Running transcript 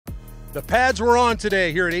The pads were on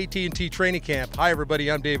today here at AT&T Training Camp. Hi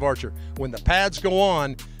everybody, I'm Dave Archer. When the pads go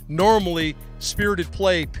on, normally spirited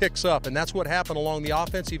play picks up, and that's what happened along the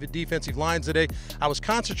offensive and defensive lines today. I was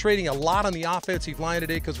concentrating a lot on the offensive line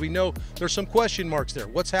today because we know there's some question marks there.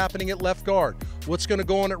 What's happening at left guard? What's going to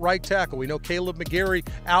go on at right tackle? We know Caleb McGarry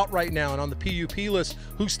out right now, and on the PUP list,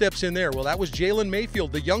 who steps in there? Well, that was Jalen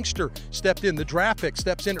Mayfield, the youngster, stepped in. The draft pick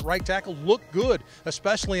steps in at right tackle. Looked good,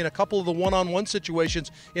 especially in a couple of the one-on-one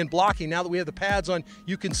situations in blocking. Now that we have the pads on,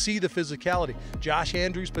 you can see the physicality. Josh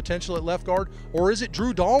Andrews potential at left guard, or is it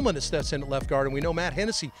Drew Dahlman that steps in at left guard? And we know Matt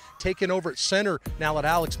Hennessy taking over at center now that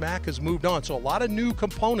Alex Mack has moved on. So a lot of new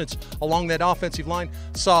components along that offensive line.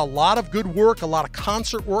 Saw a lot of good work, a lot of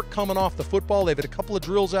concert work coming off the football. They've had a couple of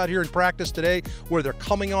drills out here in practice today where they're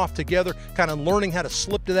coming off together, kind of learning how to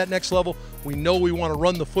slip to that next level. We know we want to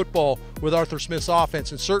run the football with Arthur Smith's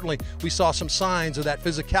offense, and certainly we saw some signs of that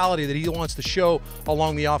physicality that he wants to show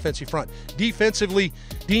along the offensive front. Defensively,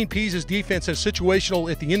 Dean Pease's defense is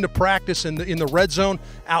situational at the end of practice in the red zone.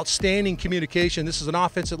 Outstanding communication. This is an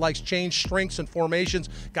offense that likes change strengths and formations.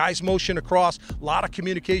 Guys motion across. A lot of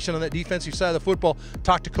communication on that defensive side of the football.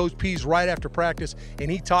 Talked to Coach Pease right after practice, and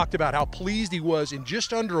he talked about how pleased he was in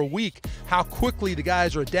just under a week how quickly the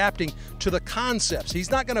guys are adapting to the concepts. He's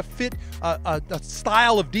not going to fit a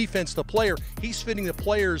style of defense to player. He's fitting the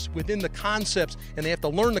players within the concepts, and they have to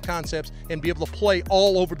learn the concepts and be able to play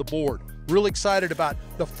all over the board. Really excited about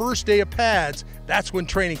the first day of pads. That's when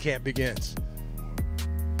training camp begins.